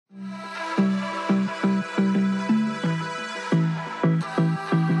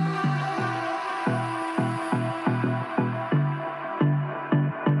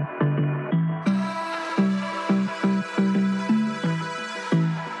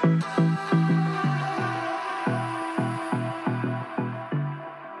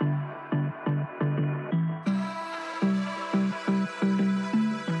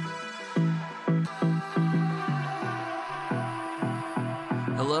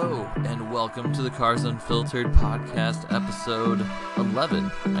Hello, and welcome to the Cars Unfiltered podcast, episode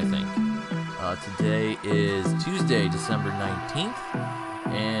 11, I think. Today is Tuesday, December 19th,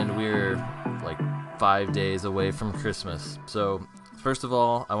 and we're like 5 days away from Christmas. So, first of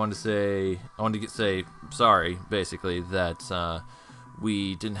all, I wanted to say sorry, basically, that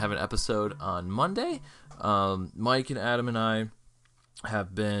we didn't have an episode on Monday. Mike and Adam and I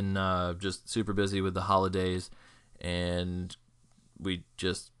have been just super busy with the holidays, and we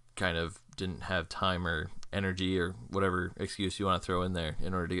just kind of didn't have time or energy or whatever excuse you want to throw in there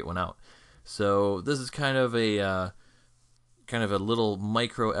in order to get one out. So this is kind of a little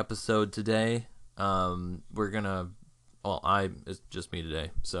micro episode today. It's just me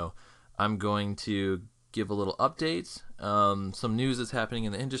today, so I'm going to give a little update, some news that's happening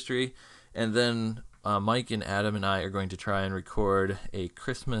in the industry, and then Mike and Adam and I are going to try and record a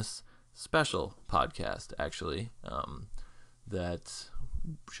Christmas special podcast, actually, that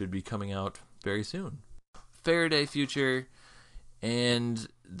should be coming out very soon. Faraday Future, and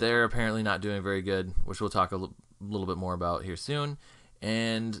they're apparently not doing very good, which we'll talk a little bit more about here soon,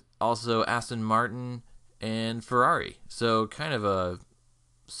 and also Aston Martin and Ferrari. So kind of a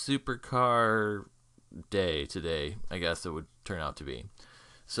supercar day today, I guess it would turn out to be.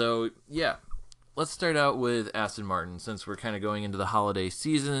 So yeah, let's start out with Aston Martin, since we're kind of going into the holiday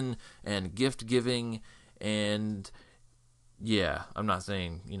season and gift giving. And yeah, I'm not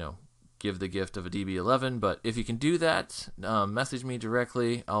saying, give the gift of a DB11, but if you can do that, message me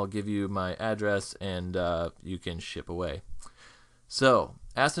directly. I'll give you my address, and you can ship away. So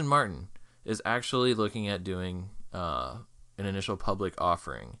Aston Martin is actually looking at doing an initial public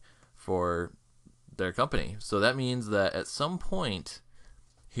offering for their company. So that means that at some point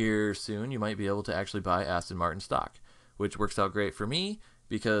here soon, you might be able to actually buy Aston Martin stock, which works out great for me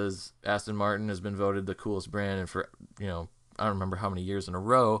because Aston Martin has been voted the coolest brand, and for, I don't remember how many years in a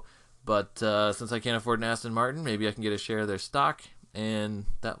row, but since I can't afford an Aston Martin, maybe I can get a share of their stock, and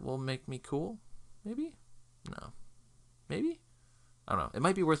that will make me cool. Maybe? No. Maybe? I don't know. It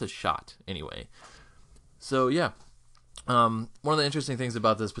might be worth a shot anyway. So yeah, one of the interesting things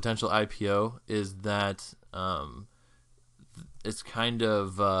about this potential IPO is that it's kind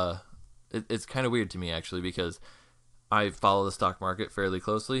of it's kind of weird to me, actually, because I follow the stock market fairly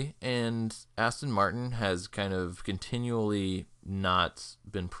closely, and Aston Martin has kind of continually not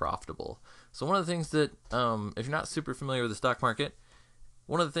been profitable. So one of the things that, if you're not super familiar with the stock market,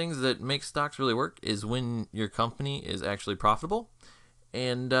 one of the things that makes stocks really work is when your company is actually profitable.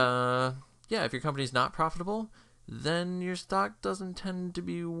 And if your company's not profitable, then your stock doesn't tend to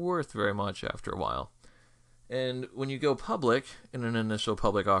be worth very much after a while. And when you go public in an initial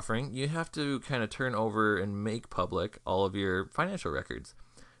public offering, you have to kind of turn over and make public all of your financial records.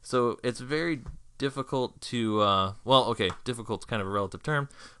 So it's very difficult to, difficult's kind of a relative term,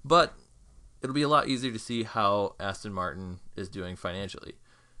 but it'll be a lot easier to see how Aston Martin is doing financially.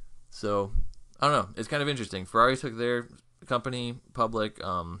 So, I don't know, it's kind of interesting. Ferrari took their company public,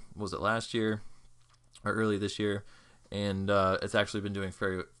 was it last year or early this year, and it's actually been doing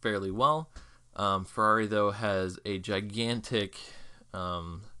fairly well. Ferrari, though, has a gigantic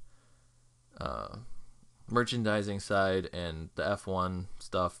merchandising side, and the F1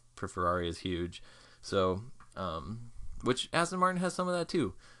 stuff for Ferrari is huge. So, which Aston Martin has some of that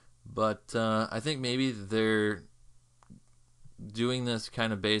too. But I think maybe they're doing this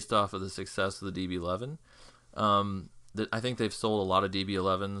kind of based off of the success of the DB11. I think they've sold a lot of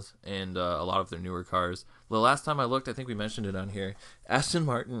DB11s and a lot of their newer cars. The last time I looked, I think we mentioned it on here, Aston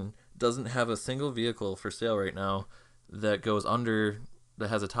Martin doesn't have a single vehicle for sale right now that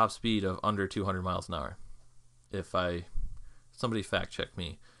has a top speed of under 200 miles an hour. Somebody fact check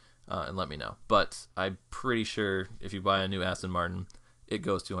me and let me know. But I'm pretty sure if you buy a new Aston Martin, it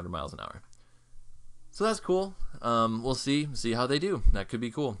goes 200 miles an hour. So that's cool. We'll see how they do. That could be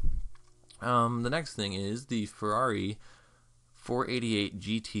cool. The next thing is the Ferrari 488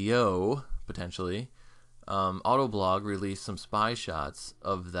 GTO, potentially. Autoblog released some spy shots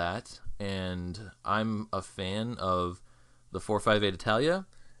of that, and I'm a fan of the 458 Italia,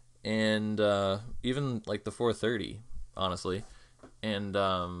 and even like the 430, honestly. And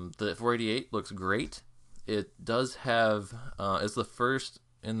the 488 looks great. It does have, it's the first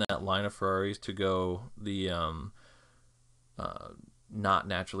in that line of Ferraris to go the not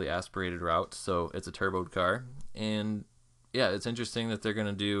naturally aspirated route, so it's a turboed car. And yeah, it's interesting that they're going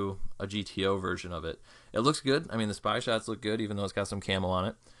to do a GTO version of it. It looks good. I mean, the spy shots look good, even though it's got some camel on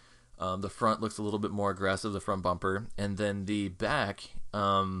it. The front looks a little bit more aggressive, the front bumper. And then the back,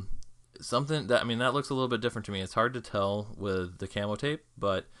 that looks a little bit different to me. It's hard to tell with the camo tape,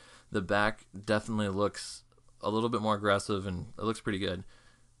 but the back definitely looks a little bit more aggressive, and it looks pretty good.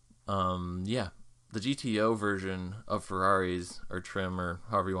 Yeah, the GTO version of Ferraris or trim or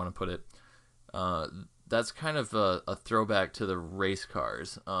however you want to put it. Uh, that's kind of a throwback to the race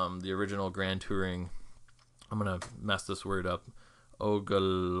cars. The original Grand Touring. I'm gonna mess this word up.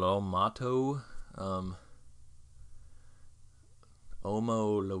 Ogolomato, um,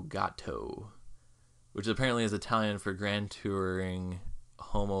 omologato, which apparently is Italian for Grand Touring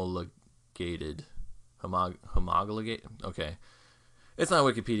homologated. Homologate? Okay. It's on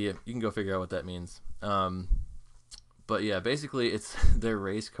Wikipedia. You can go figure out what that means. But yeah, basically it's their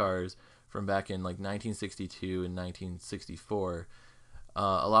race cars from back in like 1962 and 1964.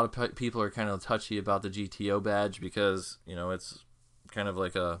 A lot of people are kind of touchy about the GTO badge because it's kind of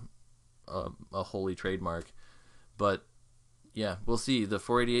like a holy trademark. But yeah, we'll see. The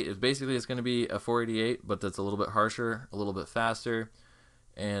 488 is basically it's going to be a 488, but that's a little bit harsher, a little bit faster,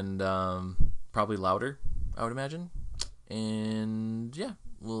 and probably louder, I would imagine. And yeah,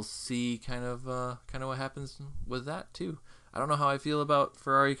 we'll see kind of what happens with that too. I don't know how I feel about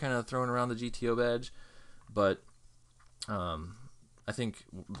Ferrari kind of throwing around the GTO badge, but I think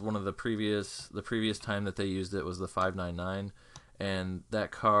one of the previous time that they used it was the 599, and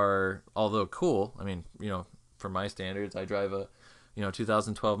that car, although cool, I mean, for my standards, I drive a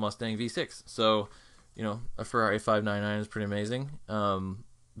 2012 Mustang V6, so a Ferrari 599 is pretty amazing.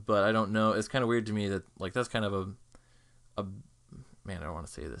 But I don't know. It's kind of weird to me that like that's kind of a man. I don't want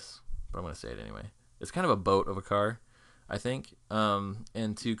to say this, but I'm going to say it anyway. It's kind of a boat of a car, I think.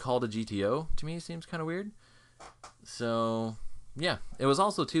 And to call it a GTO to me seems kind of weird. So yeah, it was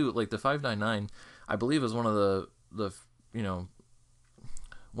also too like the 599. I believe was one of the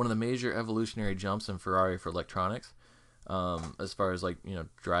one of the major evolutionary jumps in Ferrari for electronics, as far as like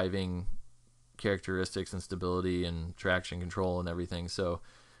driving characteristics and stability and traction control and everything. So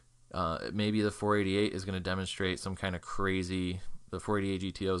maybe the 488 is going to demonstrate some kind of crazy. The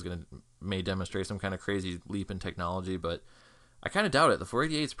 488 GTO may demonstrate some kind of crazy leap in technology, but I kind of doubt it. The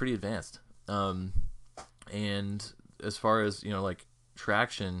 488 is pretty advanced, and as far as like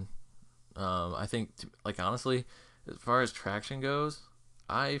traction, I think like honestly, as far as traction goes,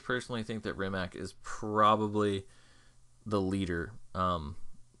 I personally think that Rimac is probably the leader.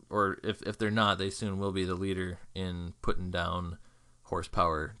 Or if they're not, they soon will be the leader in putting down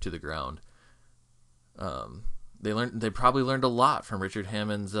horsepower to the ground. They probably learned a lot from Richard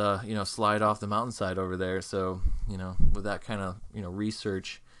Hammond's slide off the mountainside over there. So with that kind of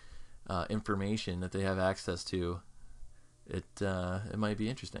research information that they have access to, it might be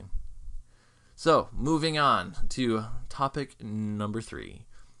interesting. So moving on to topic number 3,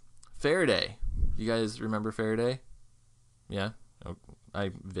 Faraday. You guys remember Faraday? Yeah.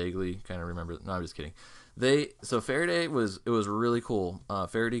 I vaguely kind of remember. No, I'm just kidding. Faraday was really cool.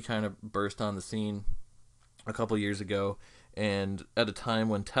 Faraday kind of burst on the scene a couple years ago, and at a time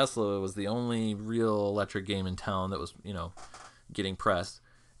when Tesla was the only real electric game in town that was getting pressed.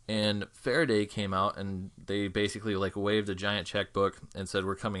 And Faraday came out and they basically like waved a giant checkbook and said,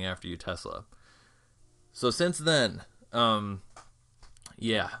 "We're coming after you, Tesla." So since then,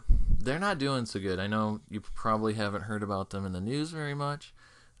 yeah, they're not doing so good. I know you probably haven't heard about them in the news very much.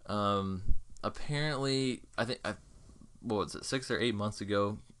 Apparently, I think, what was it, 6 or 8 months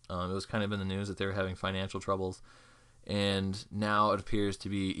ago, it was kind of in the news that they were having financial troubles, and now it appears to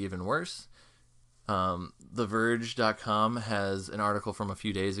be even worse. TheVerge.com has an article from a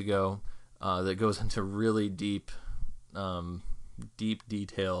few days ago that goes into really deep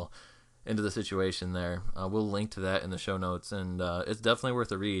detail into the situation there. We'll link to that in the show notes, and it's definitely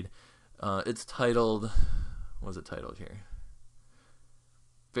worth a read. It's titled, what is it titled here?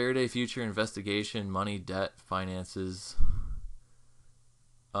 Faraday Future Investigation, Money, Debt, Finances.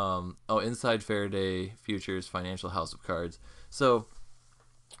 Inside Faraday Future's Financial House of Cards. So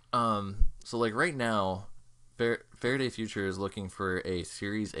like right now, Faraday Future is looking for a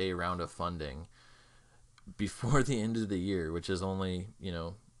Series A round of funding before the end of the year, which is only,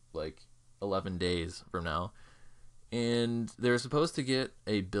 like 11 days from now. And they're supposed to get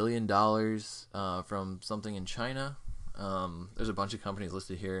 $1 billion from something in China. There's a bunch of companies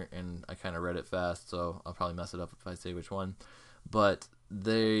listed here, and I kind of read it fast, so I'll probably mess it up if I say which one. But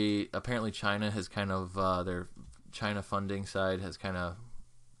apparently China has kind of, their China funding side has kind of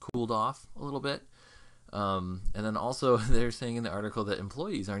cooled off a little bit. And then also they're saying in the article that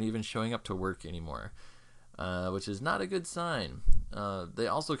employees aren't even showing up to work anymore, which is not a good sign. They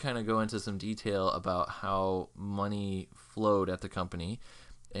also kind of go into some detail about how money flowed at the company,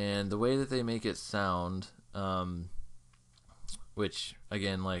 and the way that they make it sound, which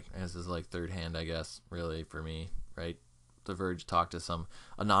again, like, this is like third hand, I guess, really, for me, right? The Verge talked to some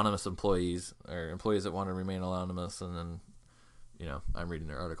anonymous employees, or employees that want to remain anonymous, and then I'm reading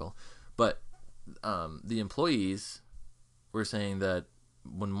their article. But the employees were saying that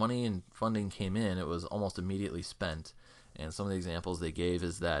when money and funding came in, it was almost immediately spent. And some of the examples they gave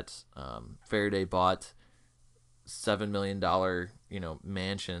is that Faraday bought $7 million,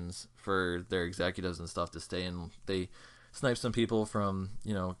 mansions for their executives and stuff to stay in. They sniped some people from,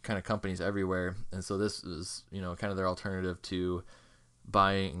 kind of companies everywhere. And so this is, kind of their alternative to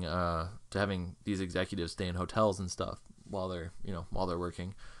buying, to having these executives stay in hotels and stuff while they're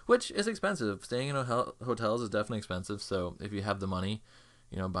working, which is expensive. Staying in hotels is definitely expensive. So if you have the money,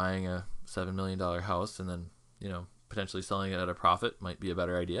 buying a $7 million house and then, potentially selling it at a profit might be a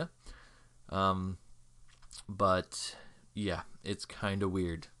better idea. But yeah, it's kind of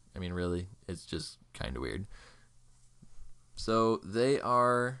weird. I mean, really, it's just kind of weird. So they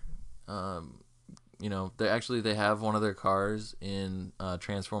are, they have one of their cars in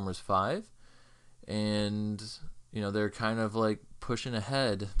Transformers 5, and they're kind of like pushing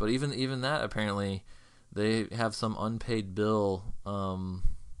ahead. But even that, apparently, they have some unpaid bill,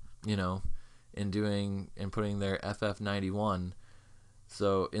 in putting their FF91.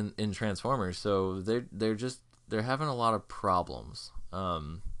 So in Transformers, so they're having a lot of problems,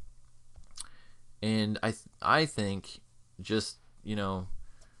 and I think just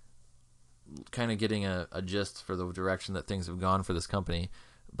kind of getting a gist for the direction that things have gone for this company.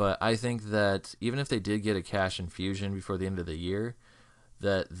 But I think that even if they did get a cash infusion before the end of the year,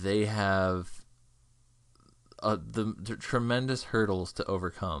 that they have the tremendous hurdles to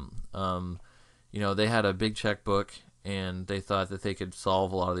overcome. They had a big checkbook, and they thought that they could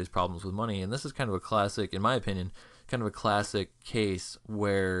solve a lot of these problems with money. And this is kind of a classic, in my opinion, kind of a classic case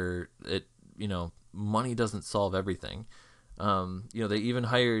where money doesn't solve everything. They even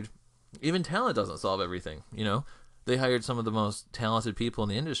talent doesn't solve everything. They hired some of the most talented people in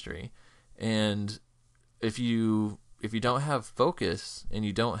the industry. And if you don't have focus and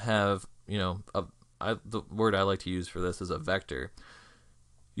you don't have, the word I like to use for this is a vector.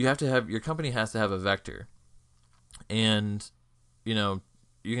 Your company has to have a vector. And, you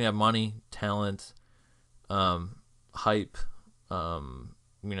can have money, talent, hype, a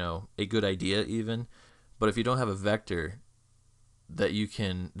good idea even. But if you don't have a vector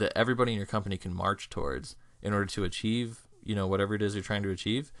that everybody in your company can march towards in order to achieve, whatever it is you're trying to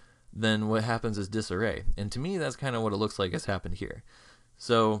achieve, then what happens is disarray. And to me, that's kind of what it looks like has happened here.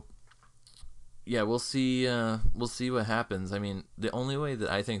 So, yeah, we'll see what happens. I mean, the only way that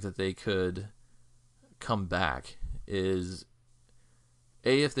I think that they could come back is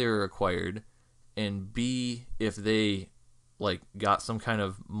A, if they were acquired, and B, if they got some kind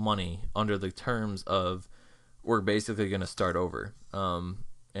of money under the terms of we're basically going to start over,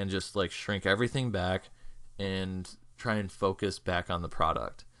 and just shrink everything back and try and focus back on the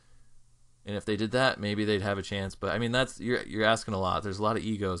product. And if they did that, maybe they'd have a chance. But I mean, you're asking a lot. There's a lot of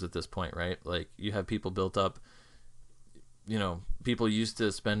egos at this point, right? You have people built up, people used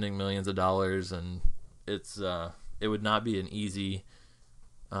to spending millions of dollars, and it would not be an easy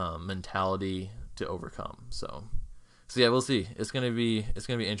mentality to overcome. So yeah, we'll see. It's gonna be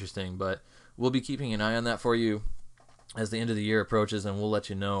interesting, but we'll be keeping an eye on that for you as the end of the year approaches, and we'll let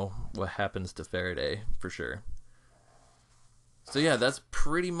you know what happens to Faraday for sure. So yeah, that's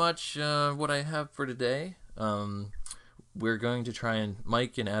pretty much what I have for today. We're going to try and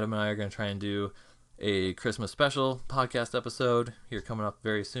Mike and Adam and I are going to try and do a Christmas special podcast episode here coming up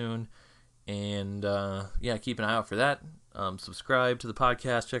very soon. And keep an eye out for that. Subscribe to the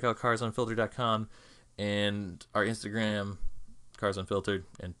podcast. Check out carsunfiltered.com and our Instagram, Cars Unfiltered,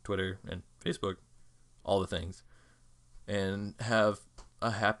 and Twitter and Facebook, all the things. And have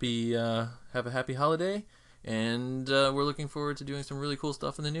a happy holiday. And we're looking forward to doing some really cool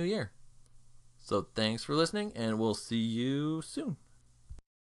stuff in the new year. So thanks for listening, and we'll see you soon.